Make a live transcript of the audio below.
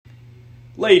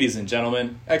Ladies and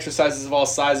gentlemen, exercises of all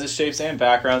sizes, shapes, and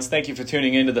backgrounds, thank you for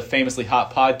tuning in to the Famously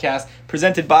Hot podcast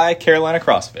presented by Carolina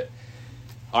CrossFit.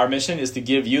 Our mission is to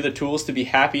give you the tools to be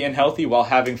happy and healthy while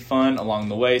having fun along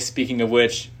the way. Speaking of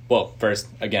which, well, first,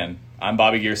 again, I'm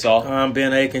Bobby Gearsall. I'm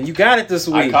Ben Aiken. You got it this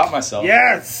week. I caught myself.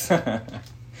 Yes!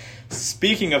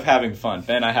 Speaking of having fun,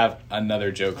 Ben, I have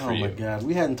another joke for you. Oh, my God.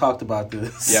 We hadn't talked about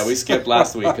this. Yeah, we skipped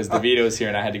last week because DeVito was here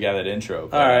and I had to get that intro.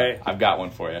 But, all right. I've got one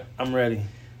for you. I'm ready.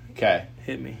 Okay.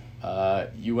 Hit me.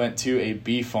 You went to a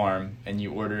bee farm and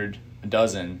you ordered a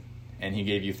dozen and he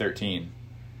gave you 13.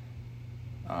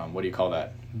 What do you call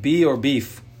that? Bee or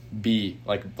beef? Bee,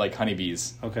 like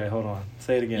honeybees. Okay, hold on.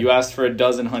 Say it again. You asked for a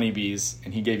dozen honeybees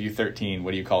and he gave you 13.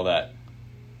 What do you call that?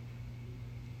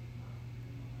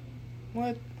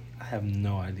 What? I have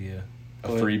no idea. A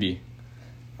freebie.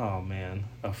 Oh, man.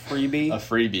 A freebie? A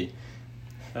freebie.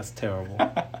 That's terrible.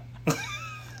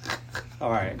 All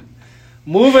right.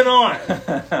 Moving on.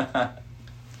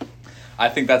 I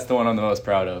think that's the one I'm the most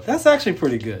proud of. That's actually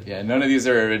pretty good. Yeah, none of these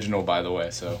are original, by the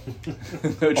way, so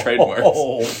no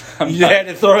trademarks. You had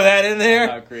to throw that in there?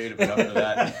 I'm not creative enough for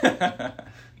that.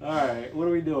 All right, what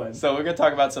are we doing? So we're going to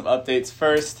talk about some updates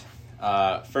first.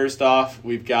 First off,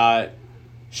 we've got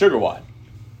Sugar WOD.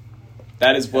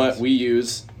 That is what we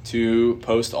use to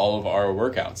post all of our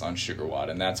workouts on Sugar WOD,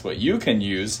 and that's what you can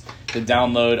use to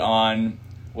download on...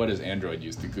 What does Android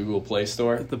use? The Google Play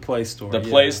Store? The Play Store. The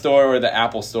Play Store or the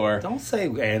Apple Store. Don't say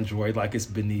Android like it's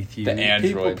beneath you. The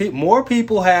Android. More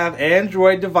people have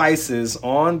Android devices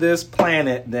on this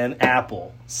planet than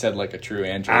Apple. Said like a true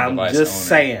Android device owner. I'm just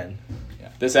saying. Yeah.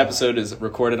 This episode is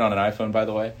recorded on an iPhone, by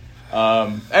the way.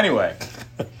 Anyway.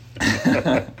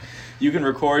 You can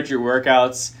record your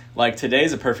workouts. Like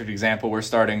today's a perfect example. We're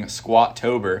starting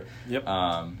Squat-tober. Yep.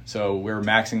 So we're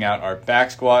maxing out our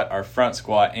back squat, our front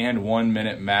squat, and 1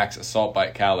 minute max assault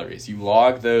bike calories. You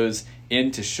log those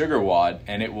into Sugar WOD,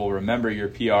 and it will remember your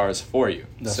PRs for you.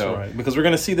 That's right. Because we're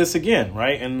going to see this again,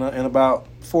 right? In about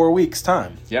 4 weeks'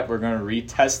 time. Yep, we're going to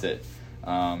retest it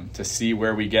to see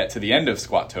where we get to the end of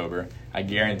Squat-tober. I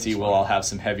guarantee we'll all have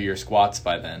some heavier squats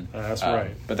by then. That's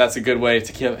right. But that's a good way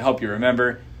to help you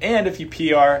remember. And if you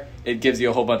PR, it gives you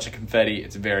a whole bunch of confetti.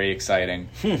 It's very exciting.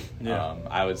 Yeah.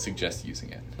 I would suggest using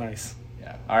it. Nice.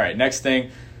 Yeah. All right, next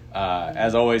thing.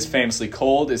 As always, Famously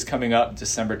Cold is coming up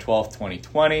December 12th,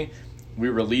 2020. We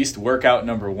released workout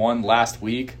number 1 last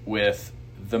week with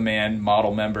the man,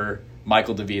 model member,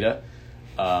 Michael DeVita.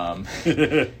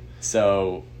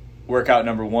 So... Workout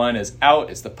number 1 is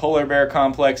out. It's the Polar Bear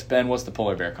Complex. Ben, what's the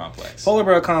Polar Bear Complex? Polar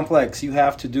Bear Complex, you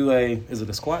have to do is it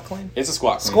a squat clean? It's a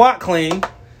squat clean. Squat clean,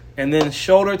 and then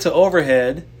shoulder to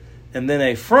overhead, and then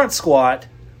a front squat,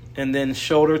 and then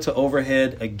shoulder to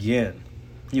overhead again.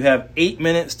 You have 8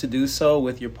 minutes to do so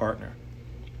with your partner.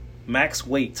 Max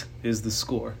weight is the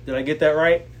score. Did I get that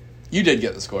right? You did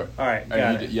get the score. All right, you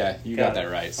got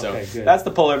that right. So okay, good. That's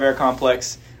the Polar Bear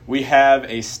Complex. We have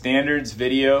a standards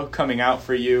video coming out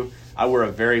for you. I wear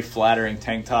a very flattering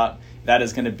tank top. That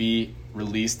is going to be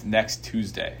released next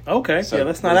Tuesday. Okay, so yeah,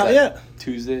 that's not out yet.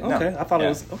 Tuesday? Okay, no. I thought it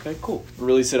was... Okay, cool. We'll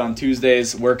release it on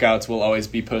Tuesdays. Workouts will always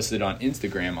be posted on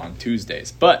Instagram on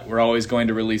Tuesdays. But we're always going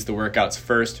to release the workouts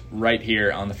first right here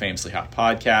on the Famously Hot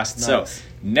podcast. Nice. So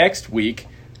next week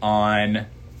on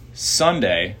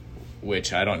Sunday,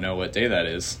 which I don't know what day that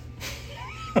is.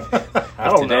 I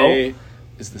don't know. Today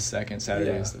is the second.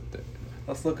 Saturday is the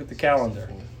Let's look at the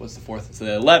calendar. What's the 4th? It's the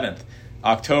 11th.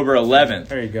 October 11th.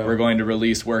 There you go. We're going to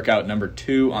release workout number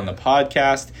 2 on the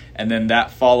podcast. And then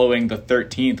that following the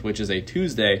 13th, which is a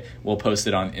Tuesday, we'll post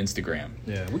it on Instagram.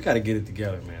 Yeah, we got to get it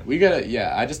together, man.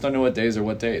 I just don't know what days are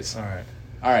what days. All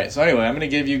right. So anyway, I'm going to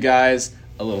give you guys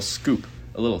a little scoop,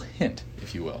 a little hint,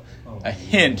 if you will.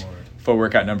 Hint for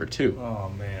workout number 2. Oh,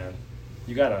 man.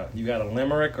 You got a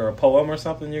limerick or a poem or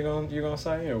something you're gonna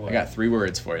say, or what? I got 3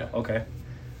 words for you. Okay.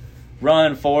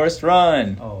 Run, Forrest,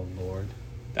 run. Oh, Lord.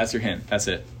 That's your hint. That's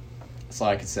it. That's all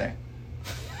I can say.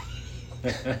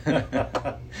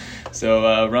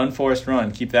 So run, Forrest,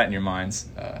 run. Keep that in your minds.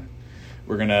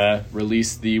 We're going to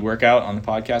release the workout on the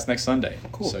podcast next Sunday.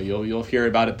 Cool. So you'll hear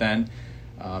about it then.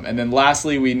 And then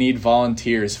lastly, we need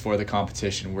volunteers for the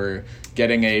competition. We're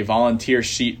getting a volunteer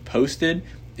sheet posted.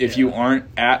 If you aren't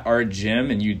at our gym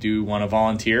and you do want to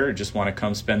volunteer or just want to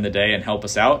come spend the day and help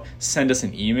us out, send us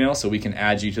an email so we can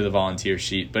add you to the volunteer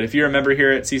sheet. But if you're a member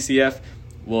here at CCF,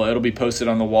 well, it'll be posted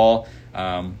on the wall.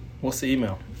 What's the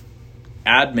email?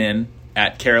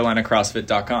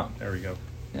 admin@carolinacrossfit.com. There we go.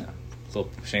 Yeah, little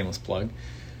shameless plug.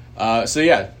 So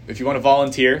yeah, if you want to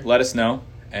volunteer, let us know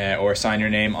or sign your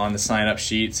name on the sign-up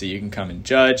sheet so you can come and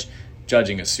judge.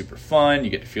 Judging is super fun.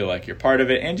 You get to feel like you're part of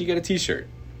it, and you get a T-shirt.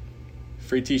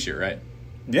 Free T-shirt, right?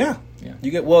 Yeah. Yeah.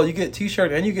 You get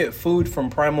T-shirt and you get food from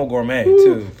Primal Gourmet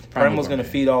too. Primal's going to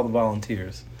feed all the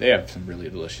volunteers. They have some really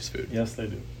delicious food. Yes, they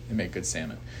do. They make good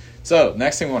salmon. So,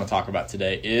 next thing we want to talk about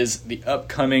today is the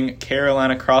upcoming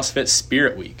Carolina CrossFit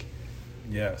Spirit Week.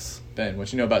 Yes. Ben,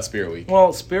 what you know about Spirit Week?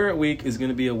 Well, Spirit Week is going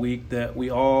to be a week that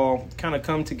we all kind of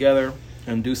come together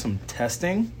and do some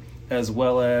testing as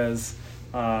well as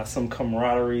some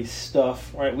camaraderie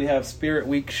stuff, right? We have Spirit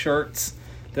Week shirts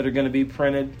that are going to be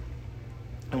printed,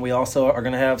 and we also are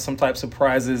going to have some types of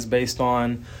prizes based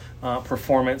on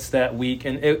performance that week.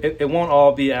 And it won't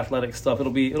all be athletic stuff.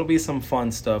 It'll be some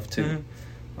fun stuff too,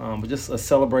 but just a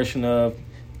celebration of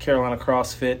Carolina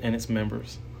CrossFit and its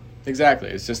members. Exactly.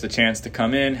 It's just a chance to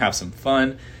come in, have some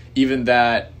fun. Even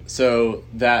the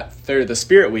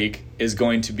Spirit Week is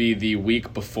going to be the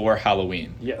week before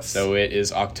Halloween. Yes. So it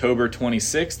is October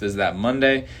 26th is that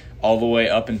Monday, all the way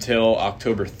up until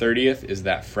October 30th is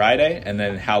that Friday, and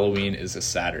then Halloween is a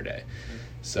Saturday.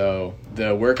 So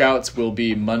the workouts will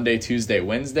be Monday, Tuesday,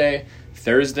 Wednesday.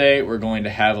 Thursday, we're going to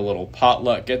have a little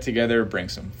potluck get-together, bring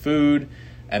some food,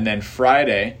 and then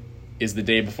Friday is the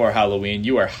day before Halloween.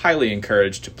 You are highly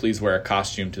encouraged to please wear a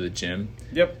costume to the gym.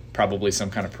 Yep. Probably some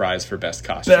kind of prize for best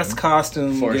costume. Best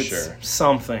costume for gets sure.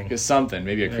 Something. Get something.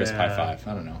 Maybe a crisp high five.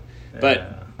 I don't know. Yeah.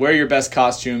 But wear your best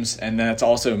costumes, and then it's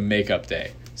also makeup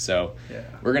day. So Yeah.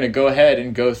 we're going to go ahead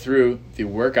and go through the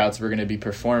workouts we're going to be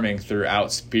performing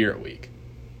throughout Spirit Week.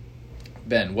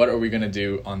 Ben, what are we going to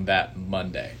do on that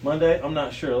Monday? Monday, I'm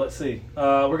not sure. Let's see.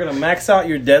 We're going to max out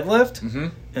your deadlift,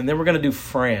 and then we're going to do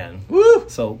Fran. Woo!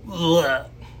 So,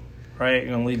 right,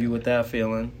 going to leave you with that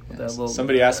feeling. With that little,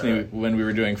 Somebody asked me when we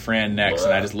were doing Fran next,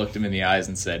 and I just looked him in the eyes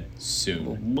and said,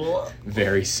 soon.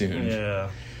 Very soon. Yeah.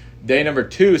 Day number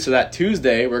 2, so that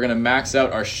Tuesday, we're going to max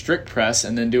out our strict press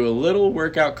and then do a little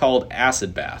workout called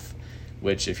acid bath,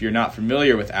 which if you're not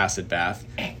familiar with acid bath,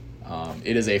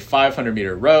 it is a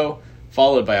 500-meter row,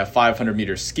 followed by a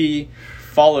 500-meter ski,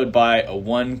 followed by a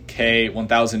 1K,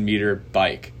 1,000-meter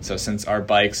bike. So since our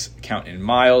bikes count in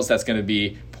miles, that's going to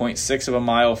be 0.6 of a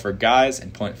mile for guys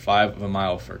and 0.5 of a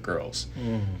mile for girls.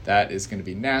 That is going to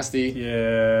be nasty.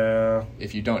 Yeah.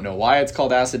 If you don't know why it's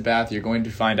called acid bath, you're going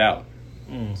to find out.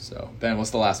 So, Ben,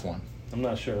 what's the last one? I'm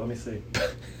not sure. Let me see.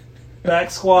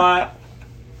 Back squat.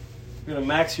 You're going to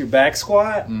max your back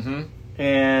squat.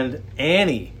 And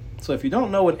Annie. So if you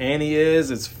don't know what Annie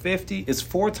is, it's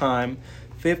 4-time,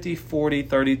 50, 40,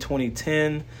 30, 20,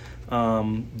 10,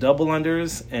 double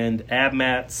unders, and ab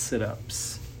mat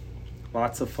sit-ups.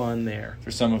 Lots of fun there.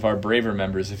 For some of our braver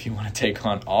members, if you want to take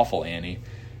on Awful Annie,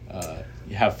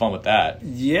 you have fun with that.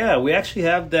 Yeah, we actually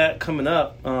have that coming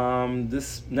up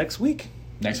this next week.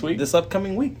 Next week? This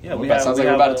upcoming week. Yeah, Sounds like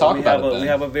we're about to talk about it then. We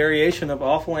have a variation of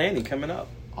Awful Annie coming up.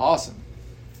 Awesome.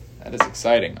 That is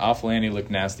exciting. Awful Annie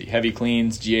looked nasty. Heavy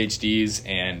cleans, GHDs,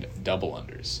 and double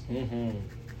unders.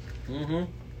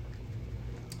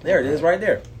 There it is right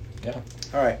there. Yeah.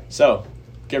 All right. So,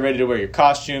 get ready to wear your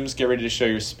costumes. Get ready to show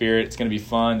your spirit. It's going to be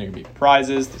fun. There are going to be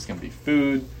prizes. There's going to be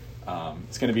food.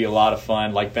 It's going to be a lot of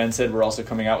fun. Like Ben said, we're also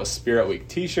coming out with Spirit Week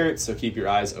t-shirts, so keep your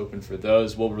eyes open for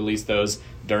those. We'll release those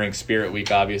during Spirit Week,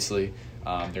 obviously.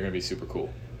 They're going to be super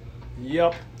cool.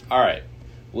 Yep. All right.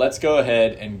 Let's go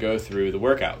ahead and go through the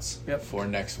workouts for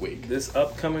next week. This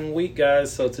upcoming week,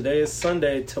 guys. So today is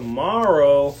Sunday.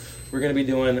 Tomorrow, we're going to be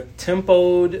doing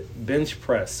tempoed bench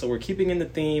press. So we're keeping in the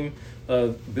theme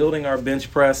of building our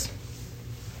bench press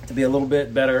to be a little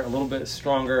bit better, a little bit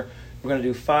stronger. We're going to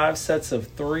do 5 sets of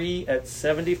 3 at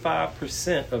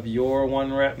 75% of your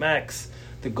 1 rep max.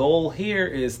 The goal here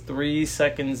is 3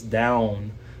 seconds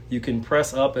down. You can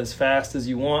press up as fast as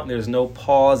you want. There's no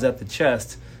pause at the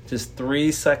chest. Just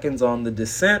 3 seconds on the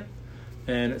descent,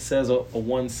 and it says a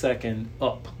 1 second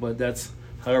up, but that's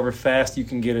however fast you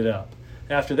can get it up.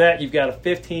 After that, you've got a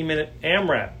 15-minute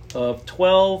AMRAP of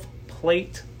 12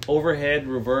 plate overhead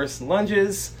reverse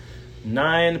lunges,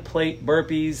 9 plate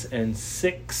burpees, and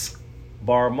 6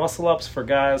 bar muscle-ups for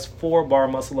guys, 4 bar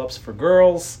muscle-ups for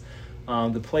girls.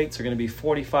 The plates are going to be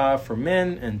 45 for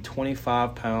men and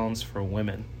 25 pounds for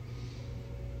women.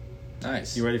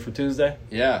 Nice. You ready for Tuesday?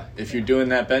 Yeah. If you're doing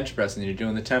that bench press and you're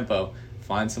doing the tempo,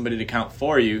 find somebody to count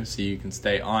for you so you can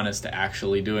stay honest to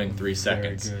actually doing 3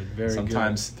 seconds. Very good. Very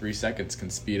Sometimes 3 seconds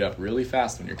can speed up really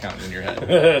fast when you're counting in your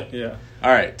head. Yeah. All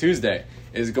right. Tuesday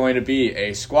is going to be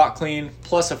a squat clean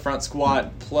plus a front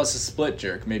squat plus a split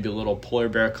jerk. Maybe a little polar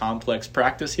bear complex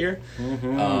practice here.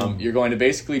 You're going to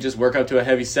basically just work up to a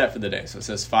heavy set for the day. So it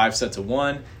says 5 sets of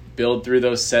 1. Build through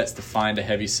those sets to find a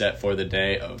heavy set for the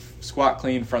day of squat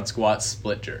clean, front squat,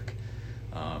 split jerk.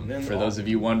 For those of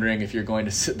you wondering if you're going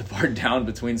to sit the bar down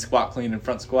between squat clean and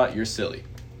front squat, you're silly.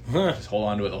 Just hold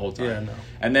on to it the whole time. Yeah, no.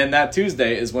 And then that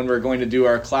Tuesday is when we're going to do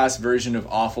our class version of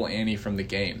Awful Annie from the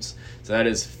games. So that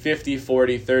is 50,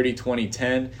 40, 30, 20,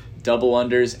 10, double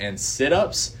unders and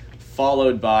sit-ups,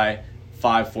 followed by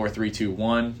 5, 4, 3, 2,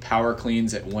 1, power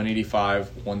cleans at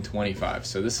 185, 125.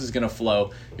 So this is going to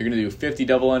flow. You're going to do 50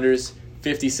 double unders,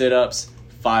 50 sit-ups,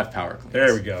 5 power cleans.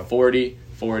 There we go. 40,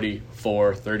 40,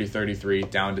 4, 30, 33,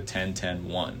 down to 10, 10,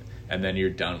 1. And then you're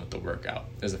done with the workout.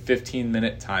 There's a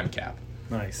 15-minute time cap.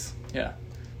 Nice. Yeah.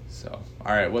 So,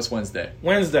 all right, what's Wednesday?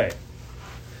 Wednesday.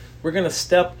 We're going to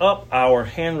step up our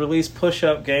hand release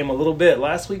push-up game a little bit.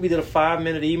 Last week we did a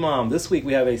 5-minute EMOM. This week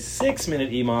we have a 6-minute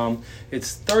EMOM.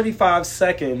 It's 35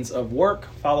 seconds of work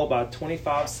followed by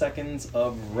 25 seconds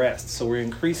of rest. So we're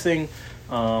increasing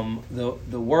the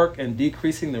work and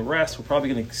decreasing the rest. We're probably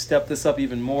going to step this up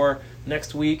even more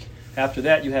next week. After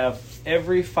that, you have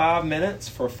every 5 minutes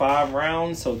for 5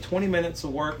 rounds. So 20 minutes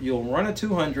of work. You'll run a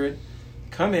 200,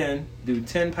 come in, do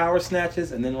 10 power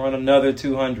snatches, and then run another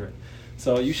 200.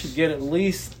 So you should get at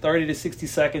least 30 to 60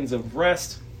 seconds of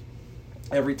rest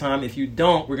every time. If you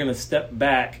don't, we're going to step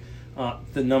back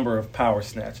the number of power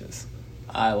snatches.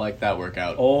 I like that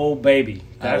workout. Oh, baby.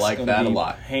 That's I like that a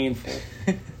lot. Painful.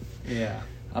 Yeah.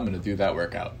 I'm going to do that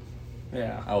workout.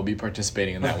 Yeah. I will be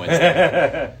participating in that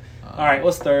Wednesday. All right,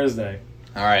 what's Thursday?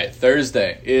 All right,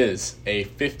 Thursday is a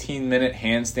 15-minute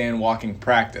handstand walking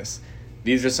practice.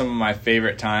 These are some of my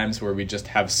favorite times where we just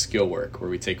have skill work, where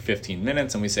we take 15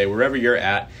 minutes and we say, wherever you're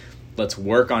at, let's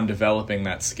work on developing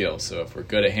that skill. So if we're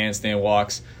good at handstand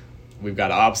walks, we've got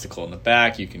an obstacle in the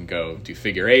back. You can go do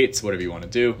figure eights, whatever you want to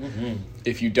do. Mm-hmm.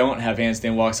 If you don't have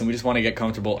handstand walks and we just want to get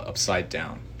comfortable upside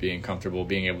down, being comfortable,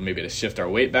 being able maybe to shift our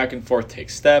weight back and forth, take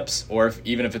steps, or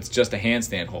even if it's just a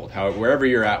handstand hold, wherever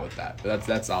you're at with that.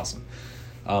 That's awesome.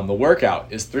 The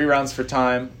workout is 3 rounds for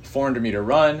time, 400-meter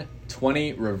run,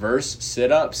 20 reverse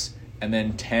sit-ups, and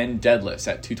then 10 deadlifts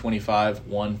at 225,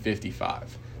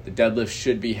 155. The deadlift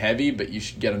should be heavy, but you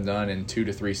should get them done in 2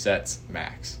 to 3 sets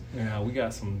max. Yeah, we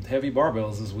got some heavy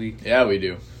barbells this week. Yeah, we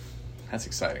do. That's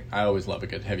exciting. I always love a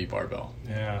good heavy barbell.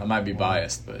 Yeah. I might be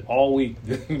biased, but... All week,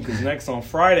 because next on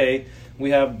Friday,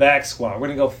 we have back squat. We're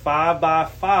going to go 5 by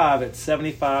 5 at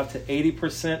 75 to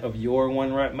 80% of your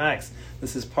 1 rep max.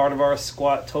 This is part of our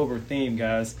Squat-tober theme,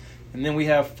 guys. And then we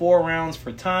have 4 rounds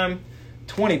for time,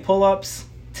 20 pull-ups,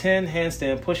 10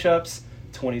 handstand push-ups,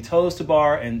 20 toes to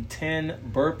bar, and 10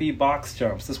 burpee box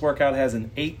jumps. This workout has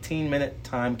an 18-minute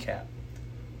time cap.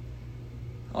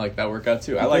 I like that workout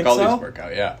too. I You like think all so? these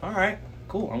workout, yeah. All right,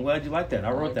 cool. I'm glad you like that.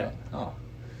 I wrote that. Oh.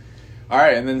 All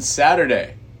right, and then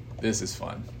Saturday. This is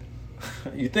fun.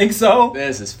 You think so?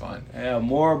 This is fun. Yeah,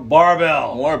 more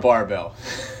barbell. More barbell.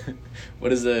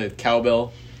 What is a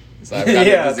cowbell?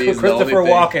 Yeah, Christopher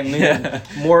Walken. Yeah.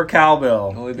 More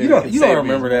cowbell. You don't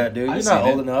remember that, dude. You're not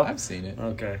old enough. I've seen it.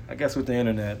 Okay, I guess with the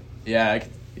internet. Yeah,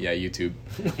 YouTube.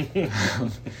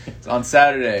 So on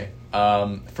Saturday,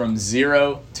 from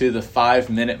 0 to the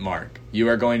 5-minute mark, you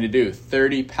are going to do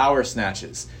 30 power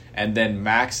snatches and then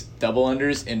max double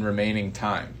unders in remaining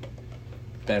time.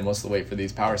 Ben, what's the weight for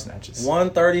these power snatches?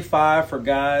 135 for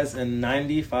guys and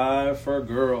 95 for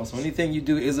girls. So anything you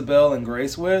do Isabel and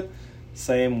Grace with,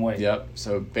 same weight. Yep.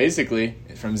 So basically,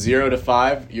 from 0 to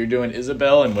 5, you're doing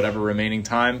Isabel and whatever remaining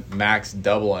time, max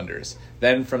double unders.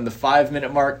 Then from the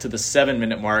 5-minute mark to the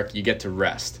 7-minute mark, you get to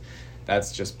rest.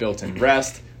 That's just built-in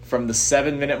rest. From the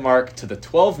 7-minute mark to the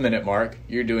 12-minute mark,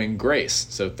 you're doing Grace.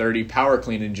 So 30 power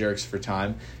clean and jerks for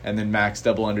time, and then max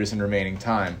double unders in remaining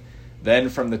time. Then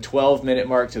from the 12-minute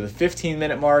mark to the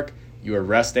 15-minute mark, you are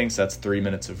resting, so that's 3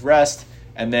 minutes of rest.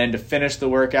 And then to finish the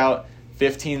workout,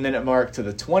 15-minute mark to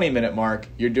the 20-minute mark,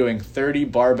 you're doing 30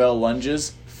 barbell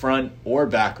lunges, front or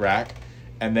back rack,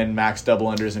 and then max double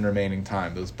unders in remaining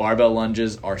time. Those barbell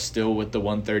lunges are still with the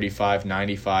 135,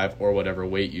 95, or whatever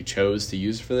weight you chose to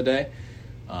use for the day.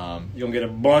 You're going to get a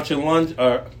bunch of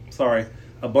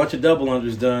a bunch of double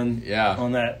unders done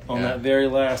on that very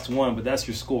last one, but that's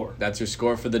your score. That's your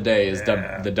score for the day is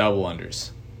the double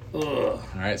unders. Ugh. All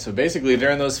right, so basically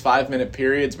during those 5-minute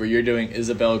periods where you're doing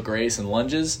Isabel, Grace, and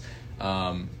lunges,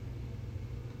 what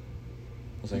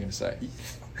was I going to say?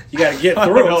 You got to get through it. I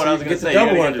don't know what I was going to say.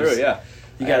 Double You unders.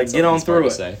 You got to get on through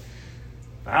it. Say.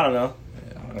 I don't know.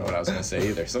 I don't know what I was going to say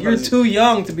either. You're too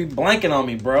young to be blanking on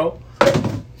me, bro.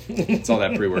 It's all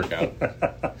that pre-workout.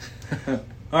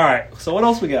 All right, so what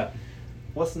else we got?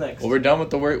 What's next? Well, we're done with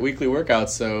the weekly workouts,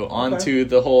 so on to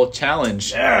the whole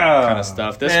challenge kind of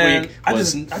stuff. This week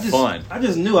was fun. I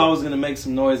just knew I was going to make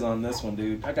some noise on this one,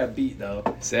 dude. I got beat, though.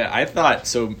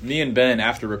 So me and Ben,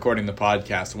 after recording the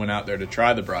podcast, went out there to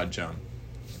try the broad jump.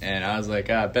 And I was like,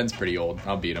 Ben's pretty old.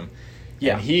 I'll beat him.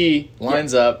 Yeah. And he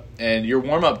lines up, and your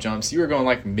warm-up jumps, you were going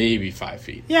like maybe 5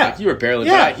 feet. Yeah. Like you were barely,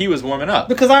 Yeah. but he was warming up.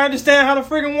 Because I understand how to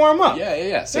friggin' warm up.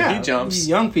 Yeah. So he jumps.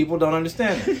 You young people don't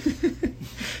understand it.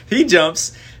 He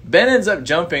jumps. Ben ends up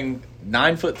jumping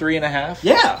 9'3.5".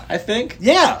 Yeah. I think.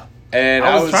 Yeah. And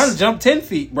I was trying to jump 10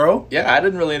 feet, bro. Yeah, I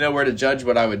didn't really know where to judge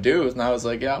what I would do, and I was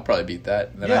like, yeah, I'll probably beat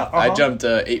that. And then Yeah, I jumped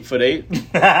 8'8".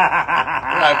 And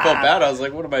I felt bad. I was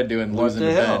like, what am I doing losing to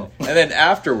Ben? And then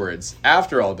afterwards,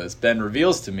 after all this, Ben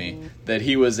reveals to me that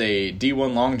he was a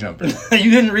D1 long jumper.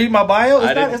 You didn't read my bio?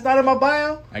 It's not in my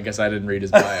bio? I guess I didn't read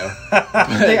his bio.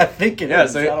 I think it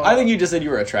is. So I think you just said you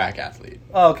were a track athlete.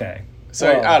 Okay.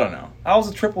 So I don't know. I was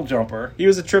a triple jumper. He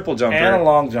was a triple jumper. And a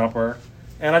long jumper.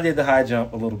 And I did the high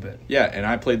jump a little bit. Yeah, and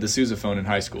I played the sousaphone in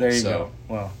high school. There you go.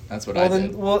 Well, that's what I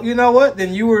did. Well, you know what?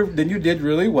 Then you did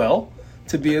really well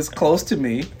to be as close to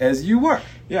me as you were.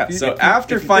 Yeah. So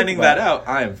after finding that out,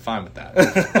 I am fine with that.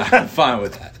 I'm fine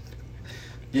with that.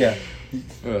 Yeah.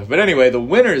 But anyway, the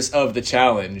winners of the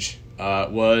challenge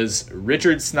was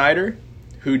Richard Snyder,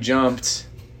 who jumped.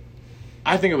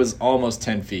 I think it was almost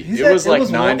 10 feet. It was like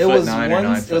 9'9" or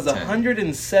 9'10". It was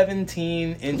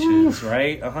 117 inches,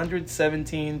 right?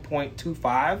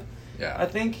 117.25. Yeah, I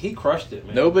think he crushed it,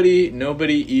 man. Nobody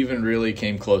even really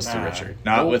came close to Richard.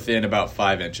 Not Nope. within about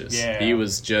 5 inches. Yeah. He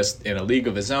was just in a league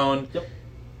of his own. Yep.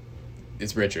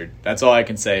 It's Richard. That's all I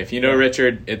can say. If you know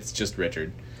Richard, it's just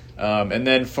Richard. And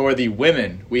then for the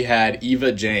women, we had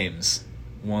Eva James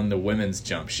won the women's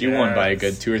jump. She won by a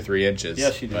good 2 or 3 inches. Yeah,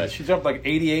 she did. She jumped like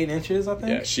 88 inches, I think.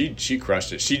 Yeah, she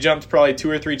crushed it. She jumped probably 2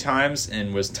 or 3 times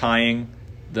and was tying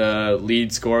the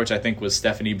lead score, which I think was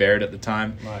Stephanie Baird at the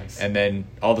time. Nice. And then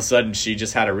all of a sudden she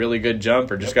just had a really good jump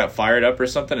or just got fired up or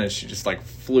something, and she just like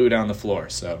flew down the floor.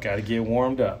 So got to get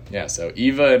warmed up. Yeah, so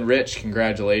Eva and Rich,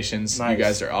 congratulations. Nice. You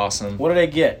guys are awesome. What do they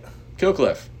get?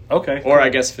 Killcliff. Okay. Or I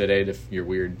guess Fit Aid if you're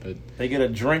weird, but they get a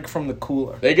drink from the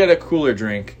cooler. They get a cooler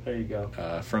drink. There you go.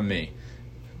 From me,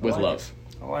 with love.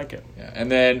 I like it. Yeah, and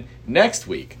then next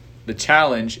week the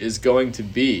challenge is going to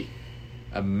be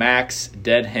a max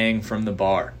dead hang from the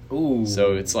bar. Ooh.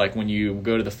 So it's like when you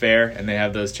go to the fair and they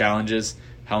have those challenges.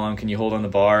 How long can you hold on the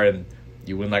bar and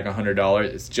you win like $100?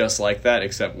 It's just like that,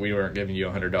 except we weren't giving you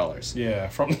 $100. Yeah,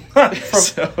 from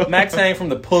max hang from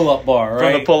the pull-up bar,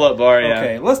 right? From the pull-up bar, yeah.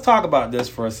 Okay, let's talk about this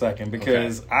for a second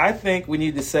because I think we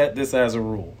need to set this as a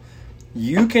rule.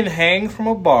 You can hang from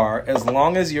a bar as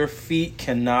long as your feet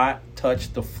cannot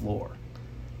touch the floor.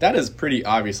 That is pretty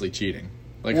obviously cheating.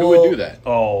 Like, who would do that?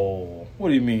 Oh, what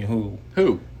do you mean, who?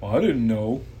 Who? Well, I didn't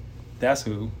know. That's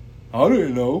who. I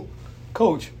didn't know.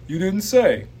 Coach, you didn't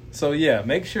say. So, yeah,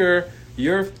 make sure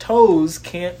your toes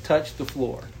can't touch the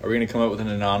floor. Are we going to come up with an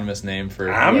anonymous name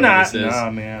for I'm not. This is? Nah,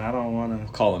 man, I don't want to.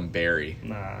 We'll call him Barry.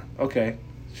 Nah. Okay.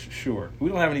 Sure. We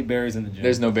don't have any berries in the gym.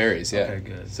 There's no berries, yeah. Okay,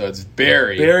 good. So it's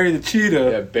Barry. Barry the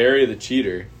cheetah. Yeah, Barry the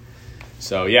cheater.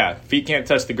 So, yeah, feet can't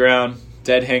touch the ground.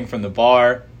 Dead hang from the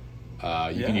bar.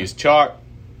 You can use chalk.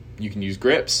 You can use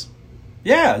grips.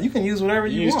 Yeah, you can use whatever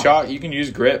you want. Use chalk. You can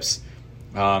use grips.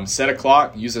 Set a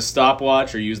clock. Use a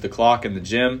stopwatch or use the clock in the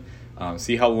gym.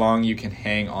 See how long you can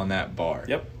hang on that bar.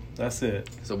 Yep, that's it.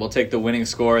 So we'll take the winning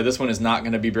score. This one is not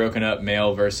going to be broken up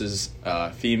male versus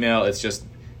female. It's just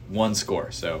one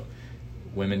score. So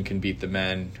women can beat the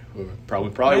men. Who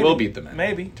probably will beat the men.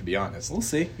 Maybe. To be honest. We'll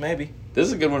see. Maybe. This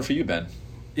is a good one for you, Ben.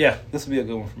 Yeah, this will be a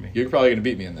good one for me. You're probably going to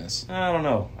beat me in this. I don't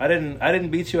know. I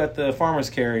didn't beat you at the farmer's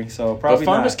carry, so probably the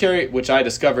farmer's not. carry, which I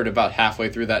discovered about halfway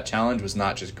through that challenge, was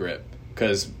not just grip.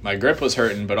 Because my grip was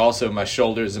hurting, but also my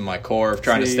shoulders and my core of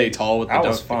trying to stay tall with the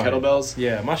kettlebells.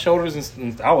 Yeah, my shoulders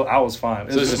and I was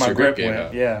fine. So this is my your grip game.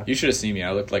 Yeah. You should have seen me.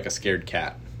 I looked like a scared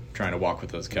cat trying to walk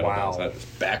with those kettlebells. Wow. I was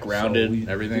back rounded and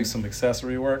everything. Do some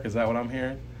accessory work? Is that what I'm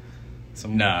hearing?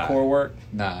 Some Nah. core work?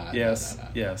 Nah. Yes. Nah.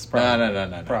 Yes. Probably.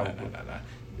 No. Probably.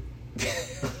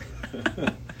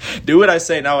 Do what I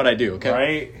say, not what I do, okay?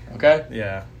 Right? Okay?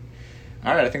 Yeah.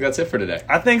 All right, I think that's it for today.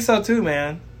 I think so too,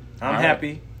 man. I'm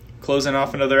happy. Closing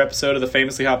off another episode of the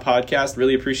Famously Hot podcast.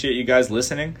 Really appreciate you guys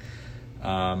listening.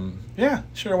 Yeah,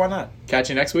 sure, why not? Catch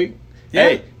you next week. Yeah.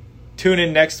 Hey, tune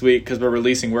in next week because we're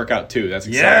releasing Workout 2. That's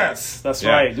exciting. Yes, that's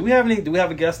right. Do we have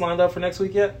a guest lined up for next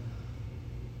week yet?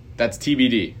 That's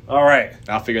TBD. All right.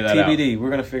 I'll figure that out. TBD. We're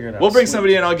going to figure it out. We'll bring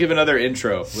somebody in. I'll give another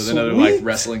intro with another like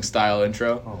wrestling style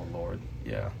intro. Oh, Lord.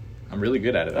 Yeah. I'm really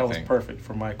good at it, That I was think. perfect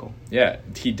for Michael. Yeah,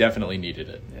 he definitely needed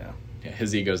it. Yeah.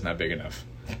 His ego's not big enough.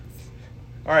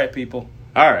 All right, people.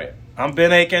 All right. I'm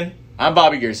Ben Aiken. I'm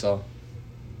Bobby Gearsall.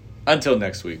 Until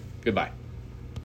next week. Goodbye.